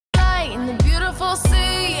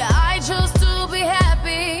foresee. I chose to be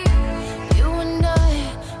happy. You and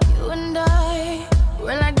I,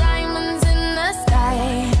 we're like diamonds in the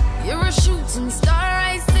sky. You're a shooting star,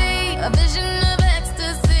 I see, a vision of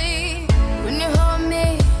ecstasy. When you hold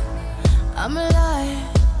me, I'm alive.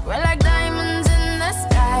 We're like diamonds in the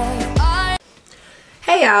sky.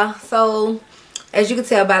 Hey y'all, so as you can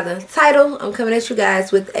tell by the title, I'm coming at you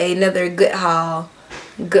guys with another good haul.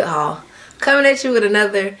 Coming at you with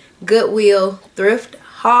another Goodwill thrift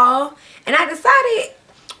haul. And I decided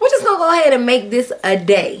we're just gonna go ahead and make this a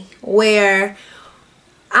day where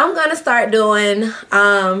I'm gonna start doing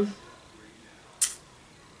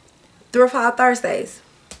thrift haul Thursdays.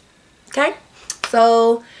 Okay,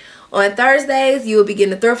 so on Thursdays you will be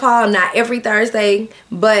getting a thrift haul. Not every Thursday,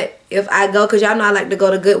 but if I go, because y'all know I like to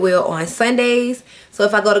go to Goodwill on Sundays, so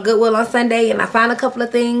if I go to Goodwill on Sunday and I find a couple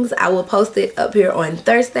of things, I will post it up here on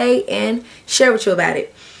Thursday and share with you about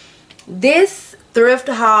it. This thrift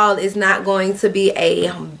haul is not going to be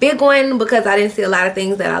a big one because I didn't see a lot of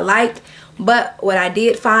things that I liked, but what I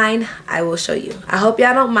did find, I will show you. I hope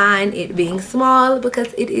y'all don't mind it being small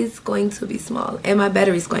because it is going to be small, and my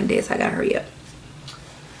battery's going dead, so I gotta hurry up.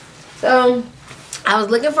 So I was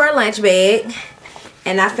looking for a lunch bag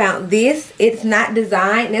and I found this. It's not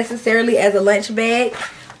designed necessarily as a lunch bag,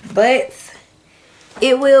 but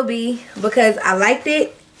it will be because I liked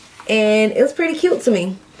it and it was pretty cute to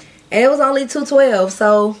me. And it was only $2.12,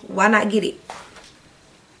 so why not get it?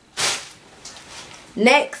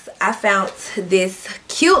 Next, I found this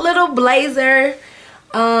cute little blazer.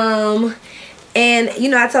 And you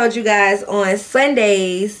know, I told you guys on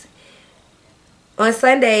Sundays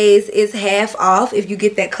it's half off if you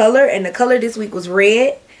get that color, and the color this week was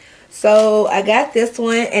red. So I got this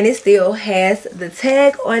one and it still has the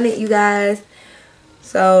tag on it, you guys.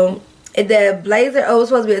 So the blazer, oh, it was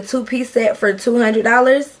supposed to be a two-piece set for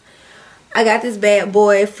 $200. I got this bad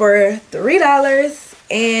boy for $3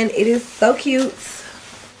 and it is so cute.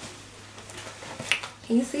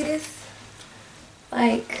 Can you see this?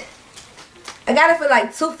 Like, I got it for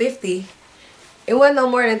like $2.50. It wasn't no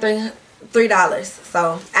more than $3,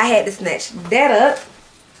 so I had to snatch that up.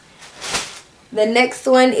 The next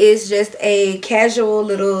one is just a casual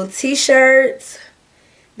little t-shirt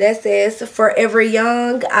that says Forever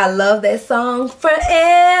Young. I love that song,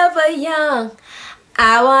 Forever Young.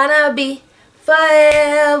 I wanna be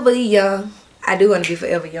forever young. I do want to be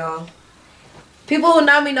forever young. People who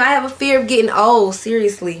know me know I have a fear of getting old,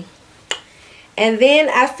 seriously. And then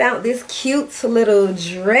I found this cute little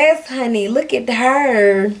dress, honey. Look at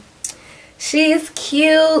her. She is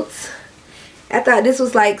cute. I thought this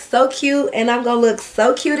was like so cute, and I'm gonna look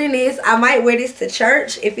so cute in this. I might wear this to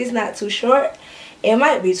church if it's not too short. It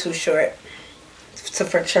might be too short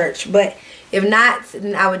for church, but if not,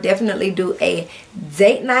 then I would definitely do a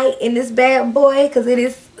date night in this bad boy because it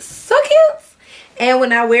is so cute. And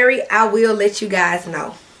when I wear it, I will let you guys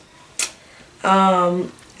know.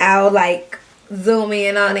 I'll like zoom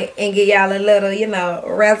in on it and give y'all a little, you know,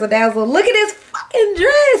 razzle dazzle. Look at this fucking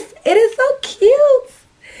dress. It is so cute.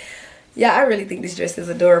 Yeah, I really think this dress is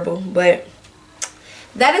adorable. But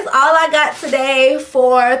that is all I got today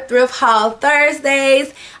for Thrift Haul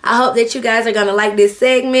Thursdays. I hope that you guys are going to like this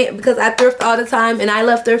segment because I thrift all the time and I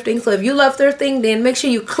love thrifting. So if you love thrifting, then make sure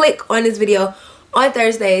you click on this video on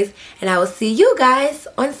Thursdays. And I will see you guys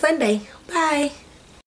on Sunday. Bye.